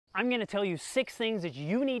I'm going to tell you 6 things that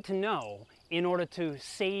you need to know in order to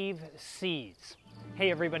save seeds.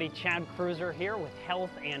 Hey everybody, Chad Cruiser here with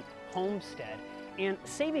Health and Homestead. And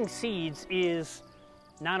saving seeds is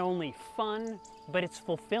not only fun, but it's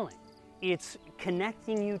fulfilling. It's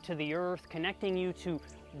connecting you to the earth, connecting you to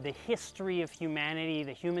the history of humanity,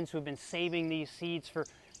 the humans who have been saving these seeds for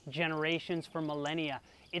generations, for millennia.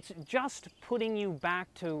 It's just putting you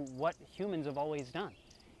back to what humans have always done.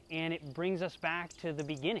 And it brings us back to the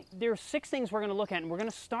beginning. There are 6 things we're going to look at, and we're going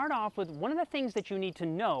to start off with one of the things that you need to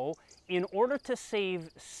know in order to save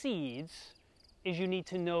seeds is you need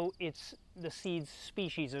to know it's the seed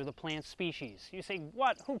species or the plant species. You say,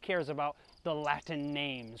 what? Who cares about the Latin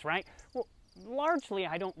names, right? Well, largely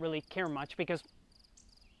I don't really care much because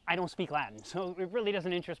I don't speak Latin, so it really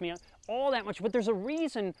doesn't interest me all that much. But there's a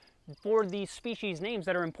reason for these species names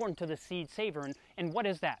that are important to the seed saver, and what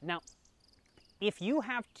is that? Now, if you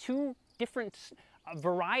have 2 different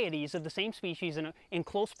varieties of the same species in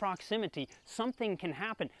close proximity, something can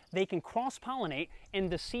happen. They can cross-pollinate, and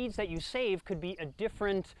the seeds that you save could be a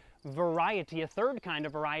different variety, a third kind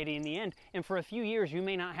of variety in the end. And for a few years, you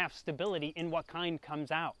may not have stability in what kind comes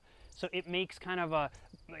out. So it makes kind of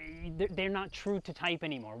they're not true to type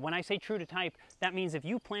anymore. When I say true to type, that means if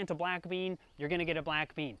you plant a black bean, you're going to get a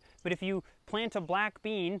black bean. But if you plant a black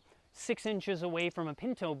bean 6 inches away from a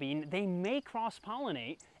pinto bean, they may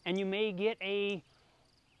cross-pollinate, and you may get a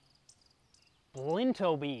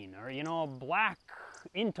blinto bean, or a black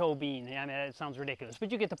into bean. I mean, it sounds ridiculous, but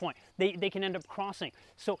you get the point. They can end up crossing.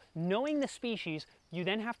 So knowing the species, you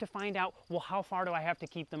then have to find out, well, how far do I have to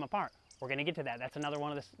keep them apart? We're going to get to that. That's another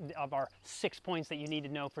one of our 6 points that you need to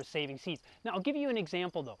know for saving seeds. Now, I'll give you an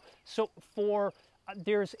example, though. So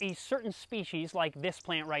there's a certain species like this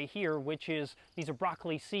plant right here, which is, these are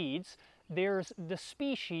broccoli seeds. There's the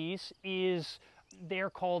species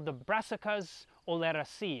they're called the Brassicas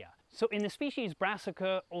oleracea. So in the species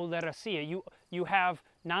Brassica oleracea, you have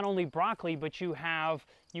not only broccoli, but you have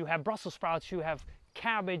Brussels sprouts, you have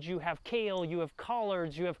cabbage, you have kale, you have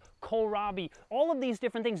collards, you have kohlrabi, all of these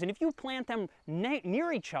different things. And if you plant them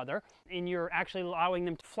near each other and you're actually allowing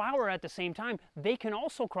them to flower at the same time, they can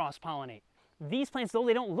also cross-pollinate. These plants, though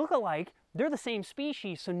they don't look alike, they're the same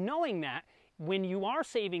species. So knowing that, when you are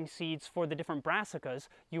saving seeds for the different brassicas,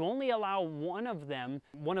 you only allow one of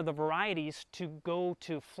the varieties, to go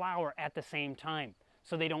to flower at the same time,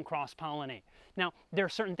 so they don't cross-pollinate. Now, there are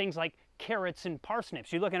certain things like carrots and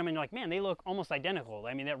parsnips. You look at them and you're like, man, they look almost identical.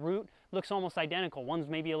 I mean, that root looks almost identical. One's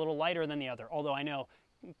maybe a little lighter than the other, although I know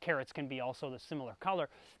carrots can be also the similar color,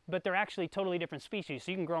 but they're actually totally different species.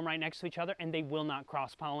 So you can grow them right next to each other and they will not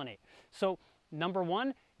cross-pollinate. So number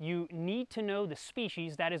 1, you need to know the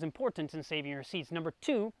species. That is important in saving your seeds. Number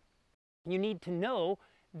 2, you need to know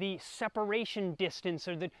the separation distance,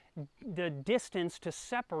 or the distance to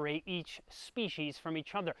separate each species from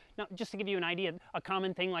each other. Now, just to give you an idea, a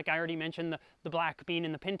common thing, like I already mentioned, the black bean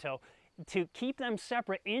and the pinto, to keep them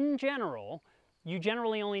separate in general, you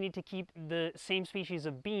generally only need to keep the same species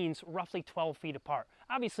of beans roughly 12 feet apart.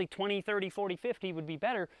 Obviously 20, 30, 40, 50 would be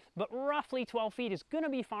better, but roughly 12 feet is going to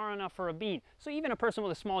be far enough for a bean. So even a person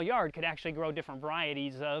with a small yard could actually grow different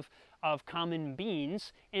varieties of common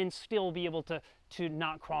beans and still be able to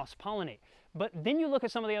not cross-pollinate. But then you look at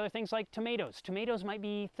some of the other things like tomatoes. Tomatoes might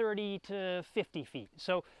be 30 to 50 feet.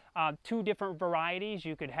 So 2 different varieties.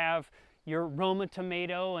 You could have your Roma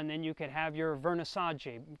tomato, and then you could have your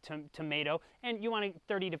Vernissage tomato, and you want it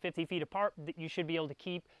 30 to 50 feet apart. That you should be able to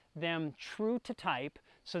keep them true to type,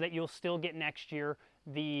 so that you'll still get next year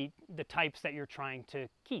the types that you're trying to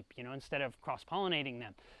keep, instead of cross-pollinating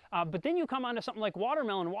them. But then you come on to something like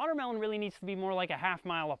watermelon. Watermelon really needs to be more like a ½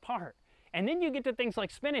 mile apart. And then you get to things like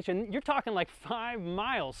spinach, and you're talking like 5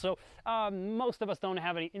 miles. So most of us don't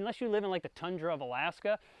have any, unless you live in like the tundra of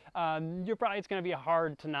Alaska, it's going to be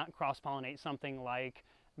hard to not cross-pollinate something like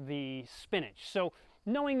the spinach. So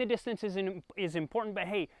knowing the distance is important, but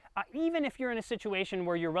hey, even if you're in a situation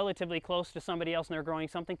where you're relatively close to somebody else and they're growing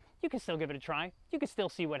something, you can still give it a try. You can still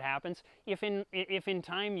see what happens. If in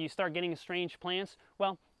time you start getting strange plants,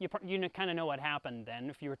 well, you kind of know what happened then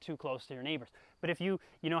if you were too close to your neighbors. But if you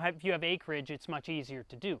have acreage, it's much easier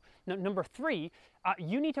to do. Now, number 3,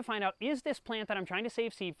 you need to find out, is this plant that I'm trying to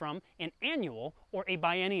save seed from an annual or a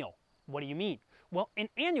biennial? What do you mean? Well, an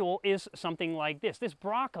annual is something like this. This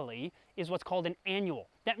broccoli is what's called an annual.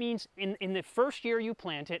 That means in the first year you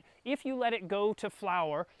plant it, if you let it go to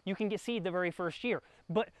flower, you can get seed the very first year.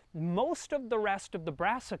 But most of the rest of the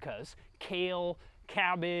brassicas, kale,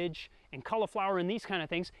 cabbage, and cauliflower, and these kind of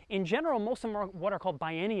things, in general, most of them are what are called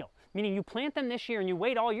biennial, meaning you plant them this year and you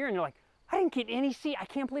wait all year and you're like, I didn't get any seed. I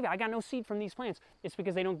can't believe it. I got no seed from these plants. It's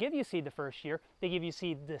because they don't give you seed the first year. They give you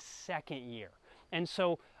seed the second year. And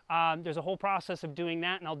so there's a whole process of doing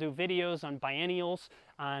that, and I'll do videos on biennials,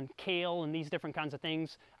 on kale, and these different kinds of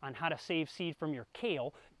things on how to save seed from your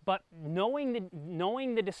kale. But knowing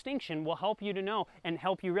the distinction will help you to know and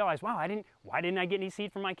help you realize, wow, why didn't I get any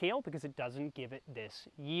seed from my kale? Because it doesn't give it this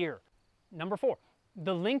year. Number 4,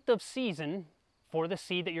 the length of season for the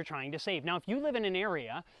seed that you're trying to save. Now, if you live in an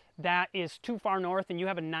area that is too far north and you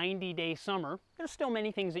have a 90-day summer, there's still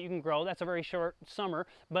many things that you can grow. That's a very short summer,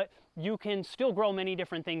 but you can still grow many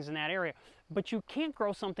different things in that area. But you can't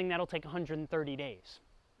grow something that'll take 130 days.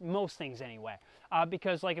 Most things anyway.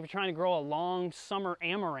 Because like if you're trying to grow a long summer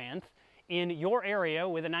amaranth in your area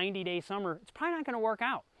with a 90-day summer, it's probably not going to work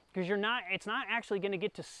out because it's not actually going to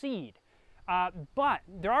get to seed. But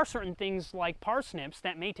there are certain things like parsnips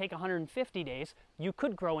that may take 150 days you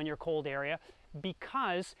could grow in your cold area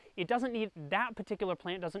because that particular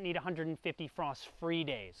plant doesn't need 150 frost-free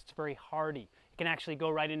days. It's very hardy. It can actually go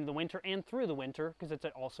right into the winter and through the winter because it's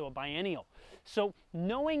also a biennial. So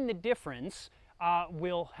knowing the difference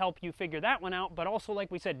will help you figure that one out, but also,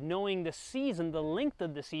 like we said, knowing the season, the length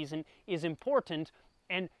of the season is important,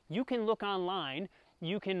 and you can look online,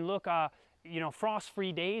 you can look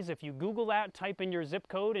frost-free days. If you Google that, type in your zip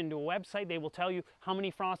code into a website, they will tell you how many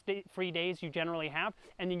frost-free days you generally have,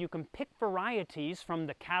 and then you can pick varieties from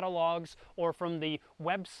the catalogs or from the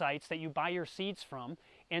websites that you buy your seeds from,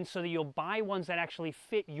 and so that you'll buy ones that actually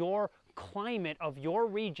fit your climate of your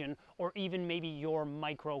region or even maybe your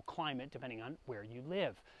microclimate depending on where you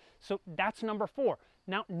live. So that's number 4.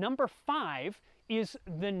 Now number 5 is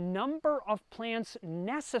the number of plants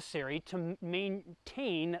necessary to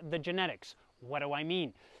maintain the genetics. What do I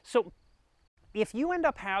mean? So if you end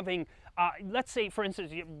up having, let's say for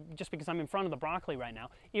instance, just because I'm in front of the broccoli right now,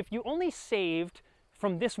 if you only saved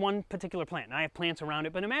from this one particular plant, and I have plants around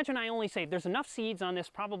it, but imagine I only saved, there's enough seeds on this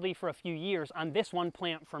probably for a few years on this one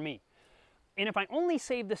plant for me. And if I only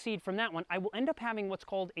save the seed from that one, I will end up having what's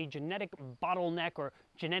called a genetic bottleneck or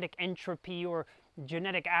genetic entropy or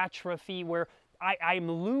genetic atrophy, where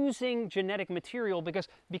I'm losing genetic material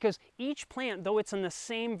because each plant, though it's in the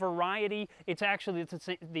same variety, it's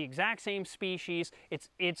the exact same species,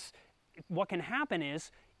 what can happen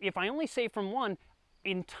is, if I only save from one,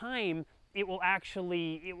 in time, it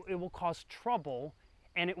will cause trouble,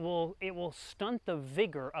 and it will stunt the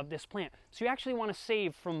vigor of this plant. So you actually want to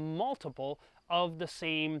save from multiple of the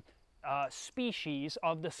same species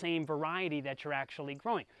of the same variety that you're actually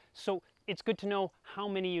growing. So it's good to know how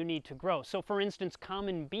many you need to grow. So for instance,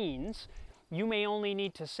 common beans, you may only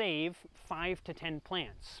need to save 5 to 10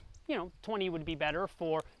 plants. 20 would be better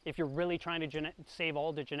for if you're really trying to save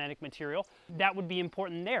all the genetic material. That would be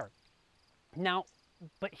important there. Now,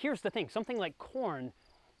 but here's the thing, something like corn,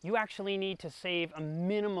 you actually need to save a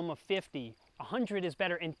minimum of 50. 100 is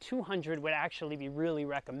better, and 200 would actually be really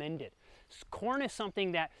recommended. Corn is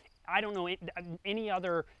something that I don't know any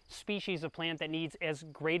other species of plant that needs as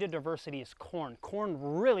great a diversity as corn. Corn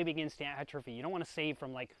really begins to atrophy. You don't want to save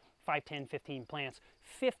from like 5, 10, 15 plants.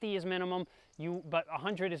 50 is minimum, but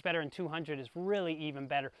 100 is better, and 200 is really even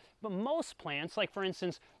better. But most plants, like for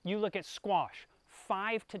instance, you look at squash,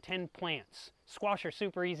 5 to 10 plants. Squash are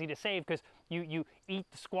super easy to save because you eat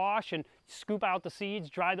the squash and scoop out the seeds,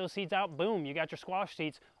 dry those seeds out, boom, you got your squash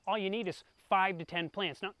seeds. All you need is 5 to 10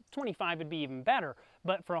 plants. Now, 25 would be even better,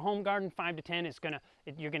 but for a home garden, 5 to 10 is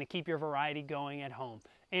you're gonna keep your variety going at home.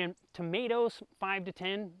 And tomatoes, 5 to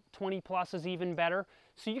 10, 20 plus is even better.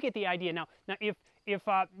 So you get the idea. Now if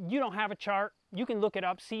you don't have a chart, you can look it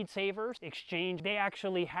up. Seed Savers Exchange, they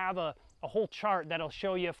actually have a whole chart that'll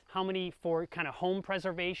show you how many for kind of home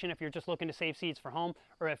preservation, if you're just looking to save seeds for home,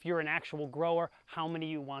 or if you're an actual grower, how many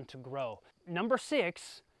you want to grow. Number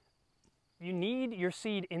 6, you need your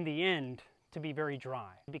seed in the end to be very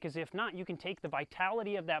dry, because if not, you can take the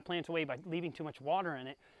vitality of that plant away by leaving too much water in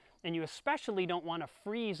it, and you especially don't want to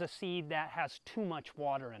freeze a seed that has too much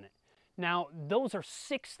water in it. Now, those are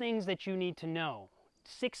 6 things that you need to know.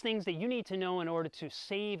 6 things that you need to know in order to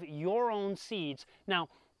save your own seeds. Now,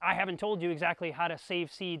 I haven't told you exactly how to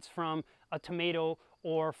save seeds from a tomato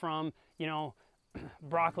or from,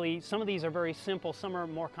 broccoli. Some of these are very simple, some are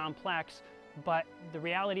more complex, but the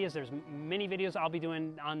reality is there's many videos I'll be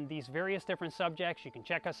doing on these various different subjects. You can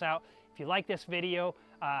check us out. If you like this video,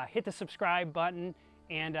 hit the subscribe button,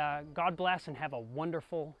 and God bless and have a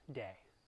wonderful day.